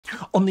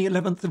On the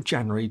 11th of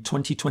January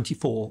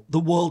 2024, the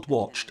world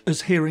watched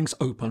as hearings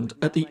opened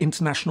at the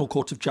International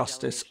Court of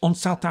Justice on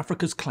South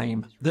Africa's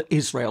claim that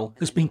Israel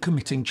has been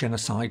committing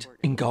genocide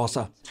in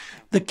Gaza.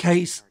 The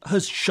case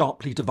has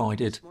sharply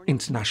divided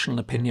international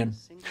opinion.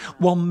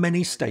 While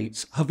many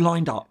states have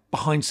lined up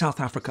behind South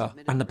Africa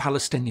and the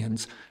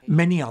Palestinians,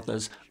 many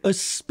others,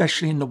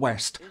 especially in the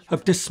West,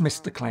 have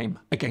dismissed the claim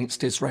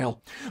against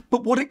Israel.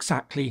 But what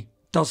exactly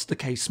does the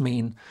case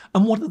mean,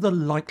 and what are the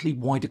likely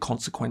wider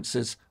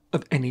consequences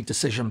of any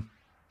decision?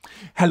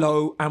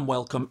 Hello and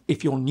welcome.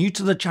 If you're new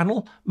to the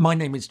channel, my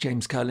name is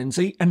James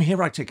Ker-Lindsay, and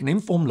here I take an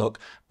informed look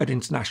at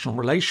international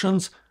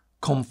relations,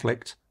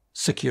 conflict,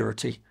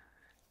 security,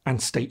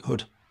 and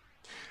statehood.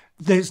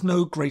 There's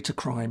no greater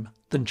crime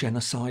than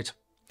genocide.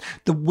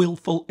 The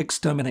willful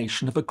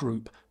extermination of a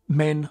group,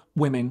 men,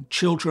 women,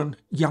 children,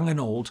 young and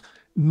old,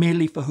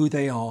 merely for who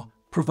they are,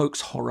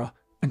 provokes horror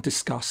and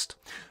disgust.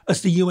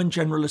 As the UN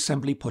General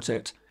Assembly put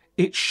it,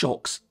 it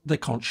shocks the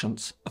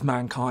conscience of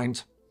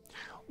mankind.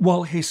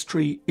 While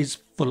history is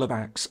full of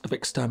acts of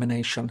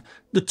extermination,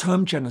 the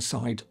term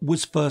genocide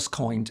was first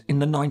coined in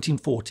the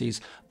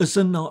 1940s as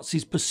the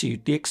Nazis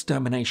pursued the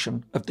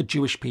extermination of the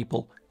Jewish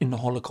people in the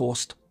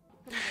Holocaust.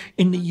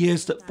 In the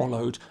years that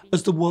followed,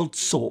 as the world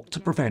sought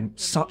to prevent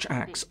such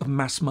acts of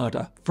mass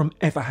murder from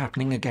ever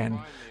happening again,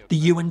 the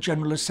UN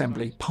General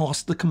Assembly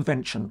passed the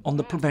Convention on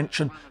the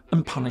Prevention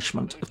and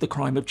Punishment of the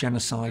Crime of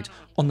Genocide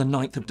on the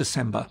 9th of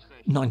December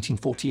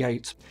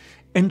 1948.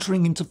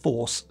 Entering into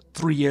force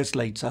 3 years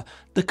later,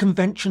 the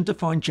Convention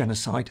defined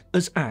genocide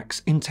as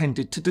acts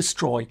intended to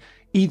destroy,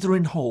 either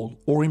in whole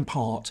or in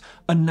part,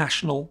 a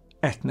national,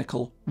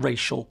 ethnical,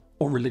 racial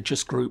or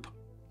religious group.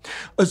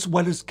 As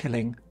well as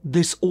killing,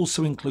 this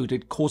also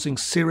included causing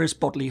serious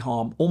bodily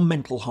harm or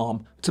mental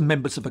harm to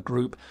members of a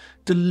group,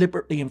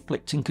 deliberately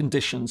inflicting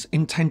conditions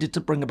intended to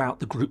bring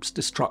about the group's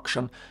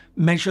destruction,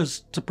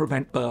 measures to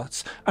prevent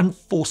births, and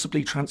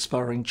forcibly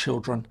transferring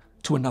children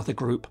to another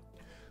group.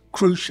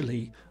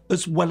 Crucially,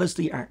 as well as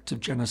the act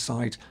of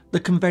genocide, the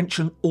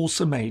Convention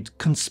also made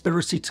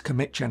conspiracy to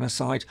commit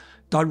genocide,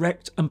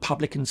 direct and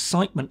public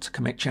incitement to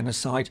commit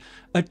genocide,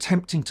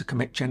 attempting to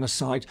commit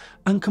genocide,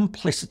 and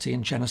complicity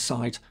in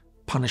genocide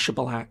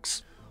punishable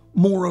acts.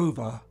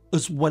 Moreover,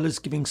 as well as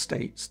giving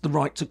states the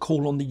right to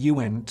call on the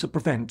UN to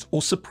prevent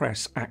or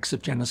suppress acts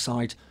of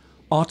genocide,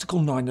 Article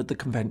 9 of the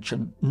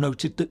Convention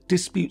noted that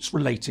disputes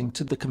relating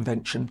to the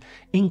Convention,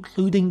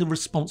 including the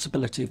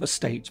responsibility of a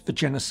state for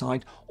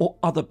genocide or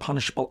other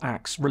punishable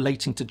acts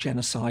relating to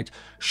genocide,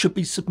 should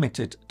be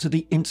submitted to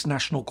the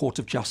International Court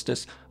of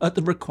Justice at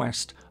the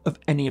request of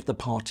any of the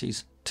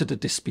parties to the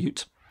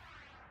dispute.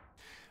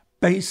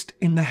 Based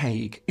in The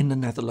Hague in the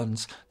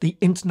Netherlands, the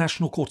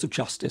International Court of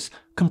Justice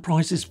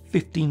comprises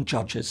 15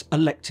 judges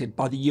elected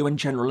by the UN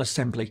General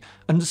Assembly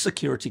and the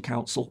Security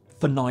Council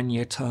for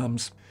 9-year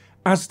terms.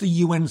 As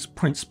the UN's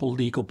principal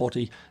legal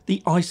body,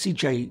 the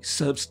ICJ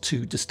serves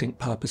two distinct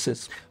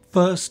purposes.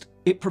 First,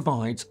 it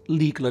provides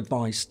legal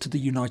advice to the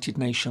United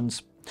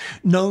Nations.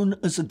 Known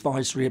as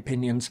advisory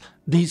opinions,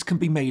 these can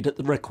be made at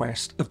the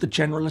request of the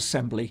General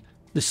Assembly,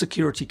 the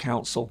Security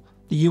Council,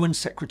 the UN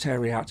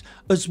Secretariat,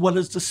 as well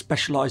as the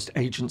specialised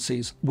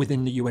agencies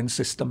within the UN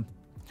system.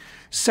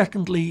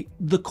 Secondly,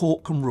 the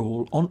court can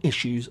rule on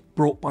issues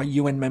brought by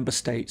UN member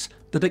states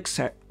that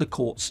accept the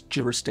court's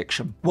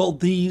jurisdiction. While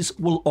these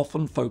will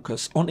often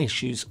focus on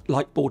issues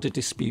like border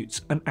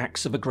disputes and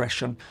acts of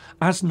aggression,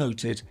 as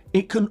noted,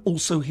 it can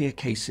also hear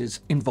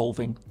cases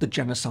involving the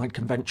Genocide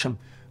Convention.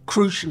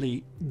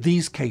 Crucially,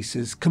 these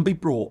cases can be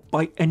brought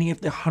by any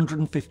of the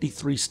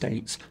 153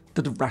 states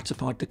that have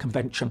ratified the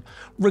Convention,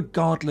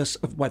 regardless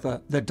of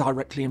whether they're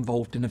directly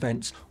involved in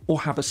events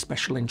or have a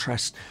special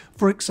interest.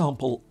 For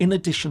example, in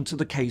addition to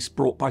the case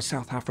brought by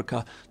South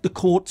Africa, the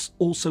court's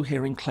also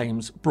hearing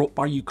claims brought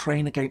by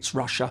Ukraine against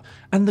Russia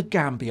and the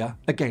Gambia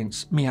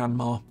against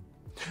Myanmar.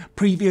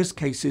 Previous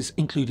cases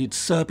included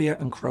Serbia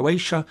and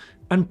Croatia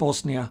and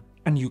Bosnia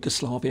and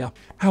Yugoslavia.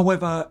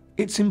 However,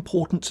 it's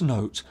important to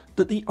note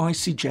that the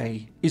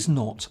ICJ is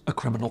not a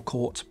criminal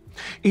court.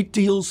 It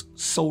deals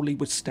solely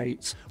with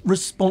states.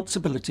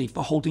 Responsibility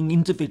for holding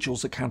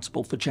individuals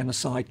accountable for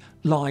genocide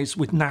lies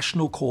with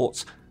national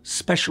courts,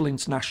 special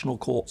international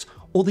courts,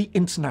 or the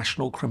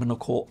International Criminal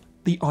Court,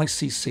 the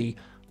ICC,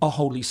 a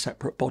wholly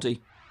separate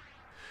body.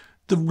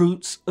 The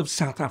roots of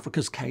South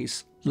Africa's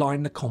case lie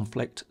in the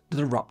conflict that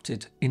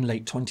erupted in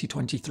late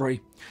 2023,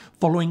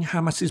 following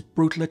Hamas's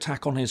brutal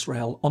attack on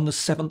Israel on the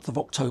 7th of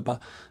October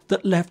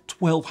that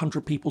left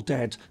 1,200 people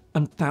dead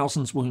and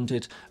thousands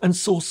wounded and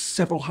saw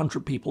several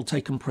hundred people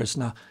taken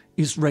prisoner.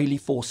 Israeli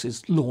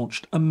forces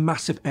launched a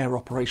massive air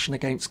operation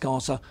against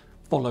Gaza,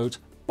 followed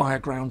by a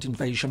ground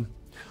invasion.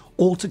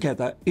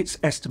 Altogether, it's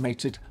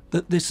estimated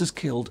that this has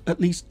killed at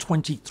least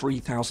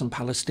 23,000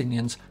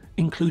 Palestinians,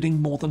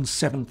 including more than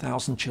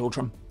 7,000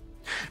 children.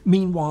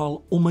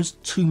 Meanwhile,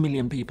 almost 2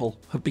 million people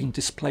have been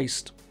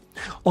displaced.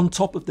 On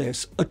top of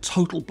this, a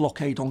total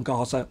blockade on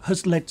Gaza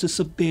has led to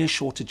severe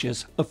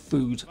shortages of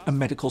food and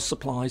medical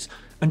supplies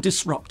and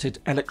disrupted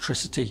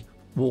electricity,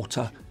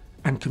 water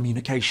and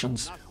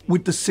communications.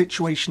 With the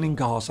situation in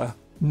Gaza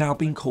now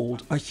been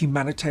called a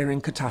humanitarian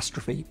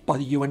catastrophe by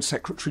the UN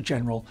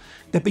Secretary-General,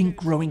 there have been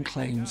growing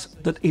claims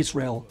that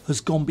Israel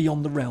has gone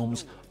beyond the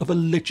realms of a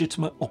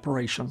legitimate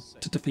operation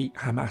to defeat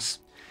Hamas.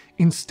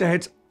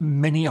 Instead,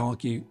 many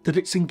argue that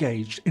it's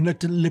engaged in a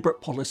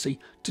deliberate policy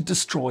to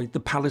destroy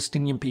the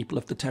Palestinian people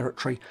of the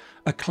territory,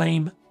 a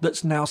claim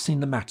that's now seen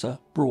the matter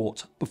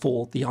brought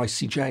before the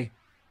ICJ.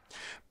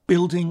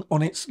 Building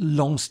on its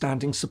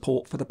long-standing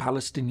support for the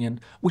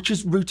Palestinian, which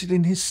is rooted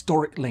in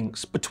historic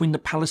links between the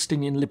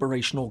Palestinian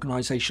Liberation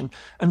Organisation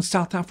and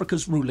South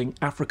Africa's ruling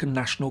African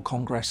National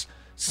Congress,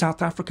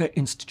 South Africa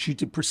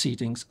instituted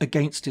proceedings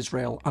against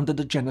Israel under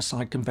the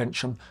Genocide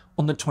Convention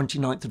on the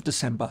 29th of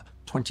December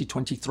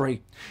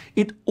 2023.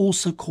 It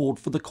also called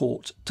for the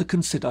court to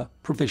consider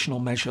provisional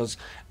measures,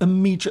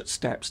 immediate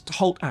steps to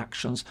halt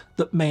actions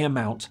that may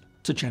amount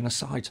to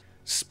genocide.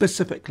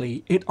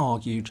 Specifically, it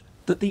argued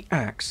that the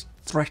acts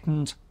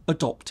threatened,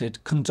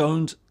 adopted,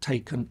 condoned,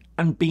 taken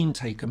and been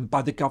taken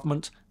by the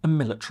government and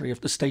military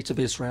of the State of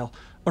Israel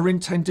are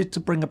intended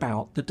to bring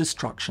about the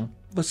destruction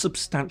of a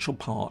substantial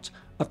part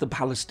of the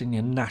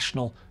Palestinian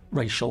national,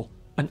 racial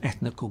and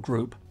ethnical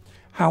group.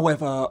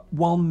 However,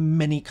 while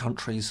many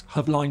countries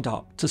have lined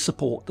up to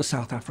support the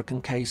South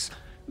African case,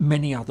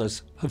 many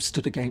others have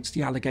stood against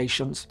the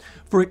allegations.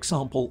 For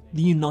example,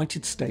 the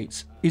United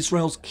States,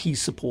 Israel's key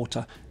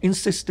supporter,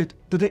 insisted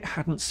that it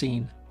hadn't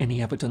seen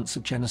any evidence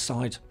of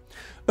genocide.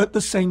 At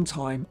the same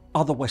time,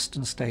 other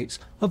Western states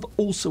have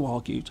also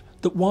argued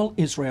that while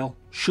Israel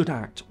should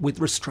act with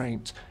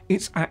restraint,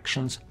 its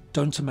actions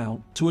don't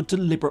amount to a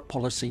deliberate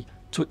policy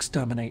to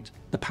exterminate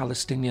the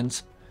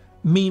Palestinians.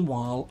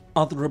 Meanwhile,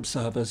 other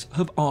observers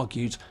have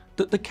argued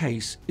that the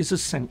case is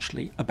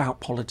essentially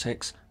about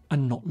politics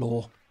and not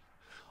law.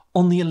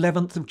 On the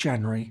 11th of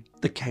January,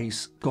 the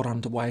case got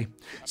underway.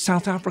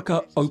 South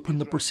Africa opened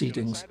the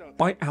proceedings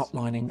by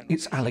outlining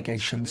its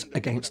allegations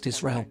against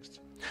Israel,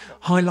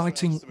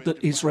 highlighting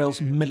that Israel's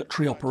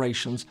military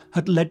operations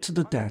had led to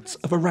the deaths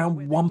of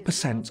around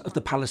 1% of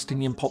the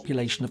Palestinian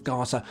population of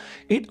Gaza.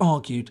 It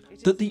argued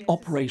that the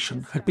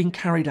operation had been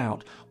carried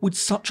out with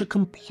such a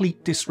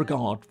complete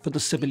disregard for the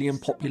civilian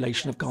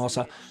population of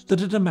Gaza that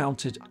it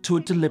amounted to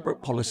a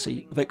deliberate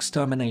policy of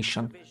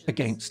extermination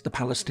against the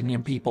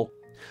Palestinian people.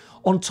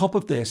 On top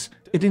of this,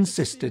 it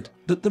insisted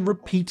that the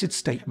repeated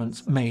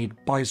statements made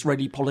by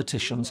Israeli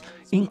politicians,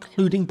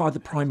 including by the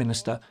Prime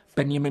Minister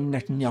Benjamin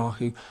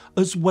Netanyahu,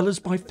 as well as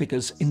by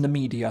figures in the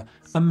media,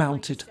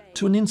 amounted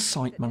to an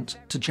incitement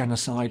to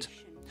genocide.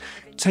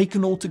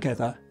 Taken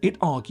altogether, it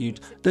argued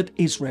that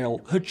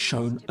Israel had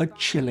shown a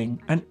chilling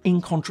and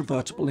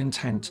incontrovertible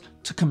intent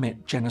to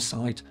commit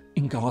genocide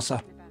in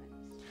Gaza.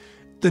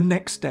 The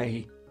next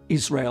day,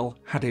 Israel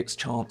had its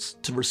chance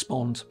to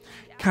respond.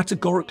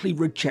 Categorically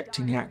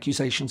rejecting the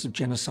accusations of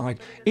genocide,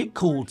 it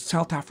called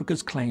South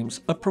Africa's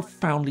claims a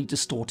profoundly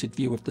distorted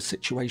view of the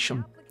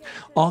situation,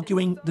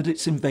 arguing that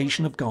its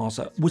invasion of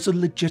Gaza was a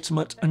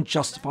legitimate and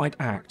justified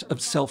act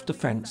of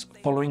self-defence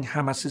following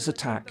Hamas's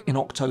attack in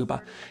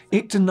October.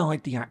 It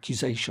denied the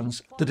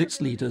accusations that its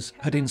leaders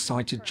had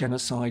incited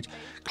genocide,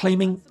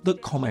 claiming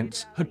that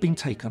comments had been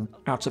taken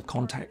out of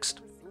context.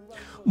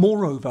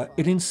 Moreover,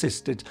 it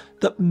insisted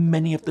that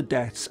many of the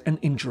deaths and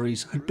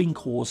injuries had been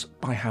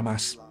caused by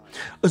Hamas,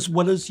 as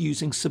well as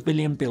using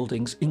civilian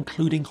buildings,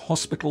 including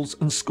hospitals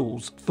and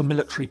schools, for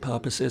military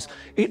purposes.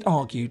 It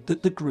argued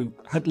that the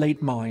group had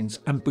laid mines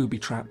and booby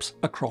traps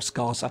across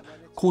Gaza,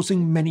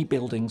 causing many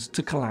buildings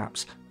to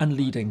collapse and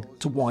leading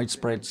to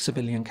widespread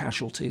civilian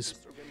casualties.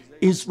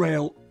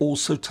 Israel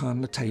also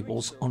turned the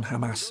tables on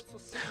Hamas,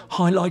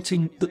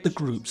 highlighting that the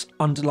group's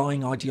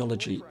underlying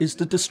ideology is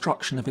the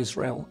destruction of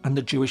Israel and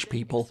the Jewish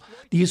people.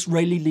 The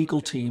Israeli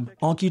legal team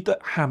argued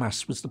that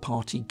Hamas was the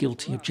party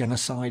guilty of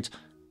genocide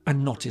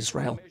and not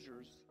Israel.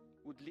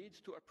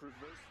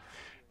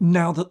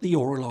 Now that the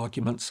oral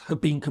arguments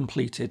have been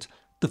completed,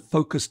 the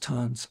focus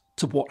turns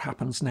to what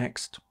happens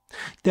next.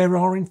 There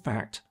are, in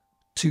fact,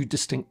 two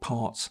distinct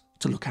parts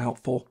to look out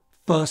for.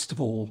 First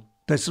of all,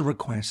 there's a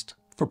request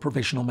for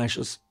provisional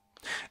measures.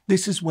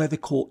 This is where the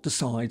court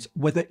decides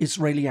whether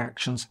Israeli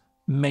actions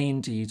may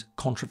indeed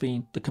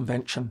contravene the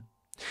convention.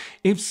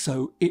 If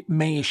so, it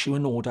may issue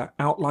an order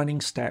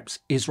outlining steps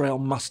Israel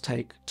must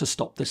take to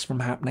stop this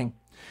from happening.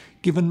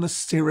 Given the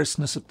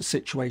seriousness of the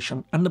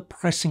situation and the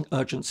pressing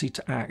urgency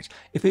to act,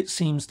 if it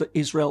seems that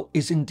Israel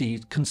is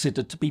indeed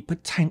considered to be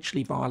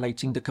potentially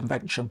violating the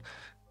convention,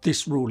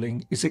 this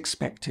ruling is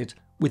expected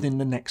within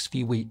the next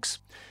few weeks.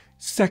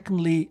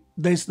 Secondly,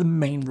 there's the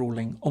main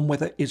ruling on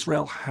whether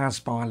Israel has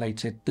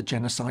violated the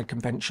Genocide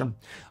Convention.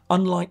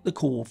 Unlike the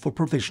call for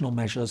provisional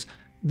measures,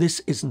 this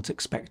isn't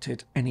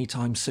expected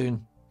anytime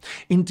soon.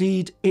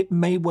 Indeed, it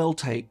may well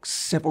take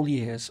several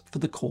years for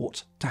the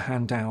court to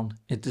hand down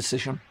a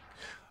decision.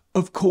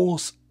 Of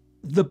course,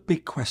 the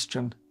big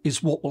question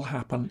is what will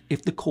happen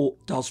if the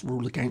court does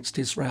rule against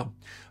Israel.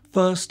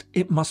 First,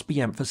 it must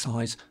be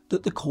emphasised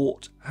that the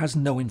court has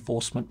no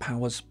enforcement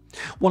powers.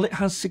 While it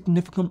has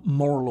significant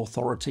moral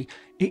authority,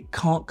 it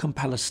can't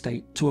compel a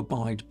state to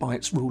abide by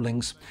its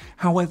rulings.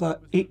 However,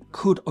 it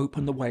could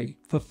open the way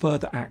for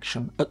further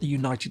action at the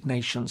United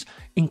Nations,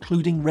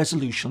 including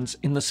resolutions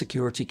in the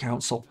Security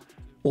Council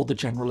or the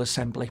General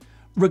Assembly.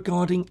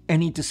 Regarding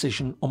any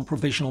decision on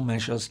provisional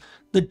measures,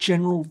 the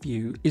general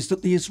view is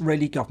that the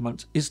Israeli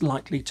government is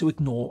likely to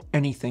ignore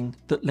anything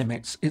that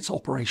limits its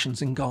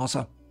operations in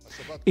Gaza.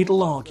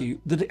 It'll argue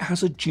that it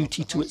has a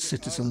duty to its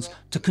citizens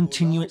to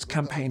continue its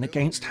campaign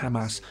against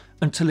Hamas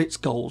until its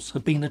goals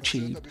have been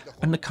achieved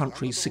and the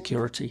country's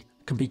security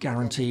can be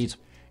guaranteed.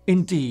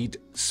 Indeed,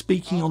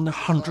 speaking on the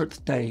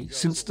 100th day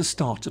since the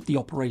start of the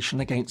operation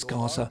against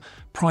Gaza,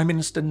 Prime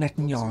Minister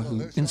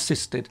Netanyahu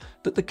insisted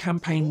that the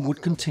campaign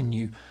would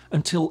continue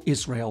until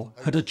Israel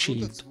had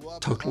achieved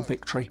total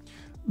victory.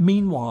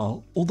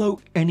 Meanwhile, although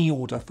any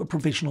order for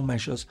provisional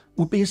measures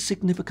would be a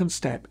significant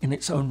step in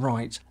its own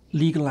right,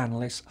 legal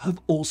analysts have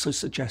also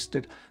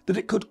suggested that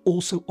it could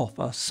also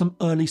offer some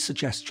early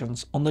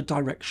suggestions on the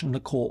direction the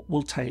court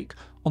will take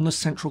on the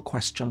central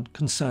question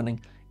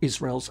concerning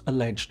Israel's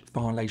alleged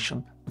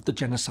violation of the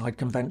Genocide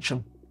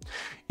Convention.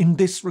 In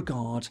this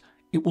regard,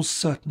 it will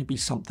certainly be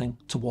something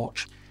to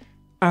watch.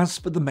 As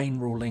for the main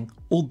ruling,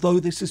 although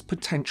this is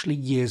potentially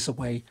years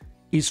away,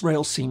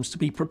 Israel seems to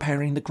be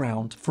preparing the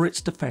ground for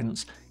its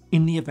defence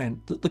in the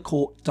event that the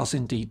court does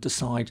indeed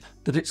decide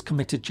that it's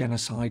committed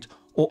genocide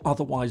or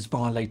otherwise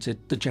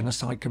violated the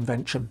Genocide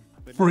Convention.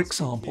 For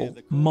example,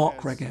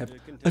 Mark Regev,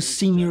 a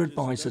senior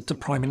advisor to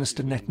Prime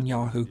Minister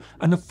Netanyahu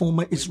and a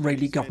former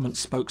Israeli government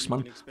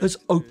spokesman, has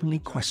openly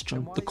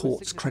questioned the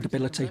court's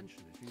credibility,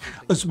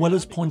 as well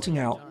as pointing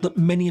out that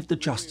many of the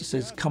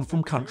justices come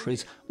from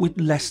countries with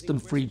less than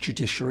free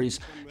judiciaries.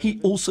 He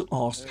also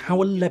asked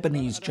how a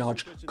Lebanese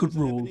judge could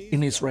rule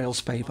in Israel's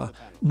favour,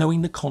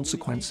 knowing the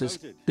consequences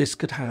this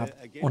could have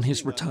on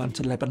his return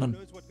to Lebanon.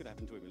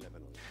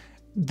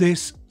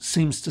 This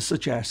seems to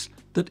suggest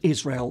that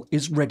Israel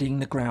is readying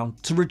the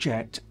ground to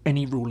reject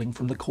any ruling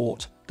from the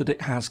court that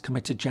it has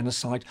committed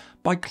genocide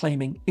by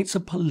claiming it's a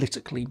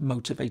politically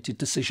motivated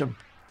decision.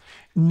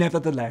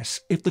 Nevertheless,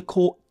 if the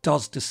court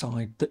does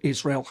decide that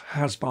Israel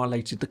has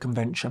violated the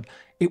convention,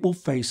 it will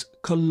face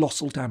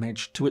colossal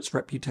damage to its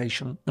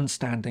reputation and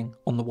standing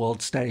on the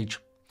world stage.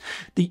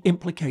 The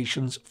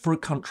implications for a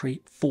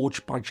country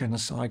forged by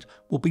genocide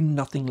will be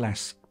nothing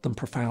less than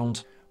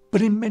profound.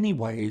 But in many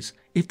ways,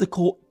 if the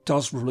court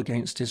does rule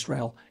against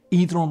Israel,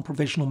 either on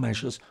provisional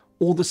measures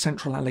or the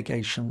central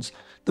allegations,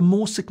 the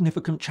more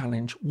significant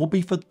challenge will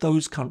be for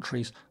those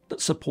countries that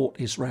support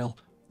Israel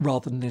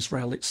rather than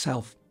Israel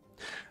itself.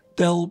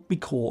 They'll be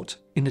caught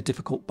in a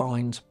difficult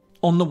bind.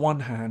 On the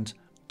one hand,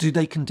 do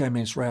they condemn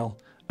Israel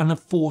and are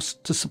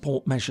forced to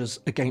support measures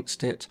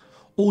against it,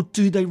 or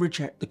do they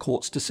reject the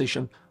court's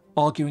decision,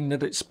 arguing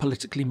that it's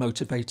politically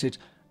motivated,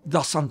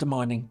 thus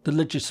undermining the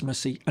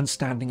legitimacy and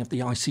standing of the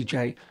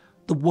ICJ,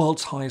 the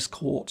world's highest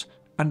court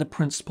and the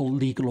principal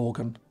legal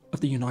organ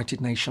of the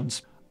United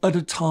Nations? At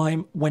a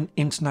time when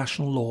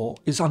international law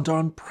is under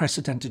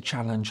unprecedented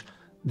challenge,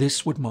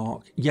 this would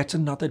mark yet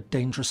another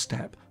dangerous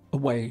step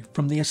away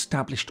from the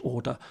established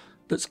order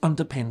that's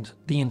underpinned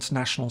the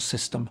international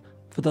system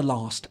for the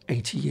last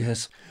 80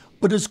 years.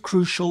 But as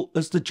crucial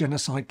as the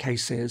genocide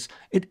case is,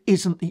 it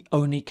isn't the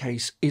only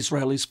case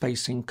Israel is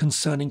facing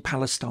concerning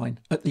Palestine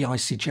at the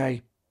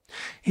ICJ.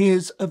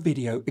 Here's a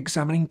video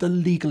examining the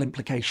legal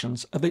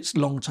implications of its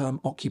long-term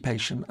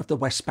occupation of the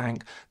West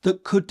Bank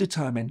that could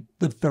determine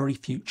the very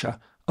future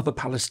of a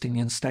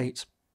Palestinian state.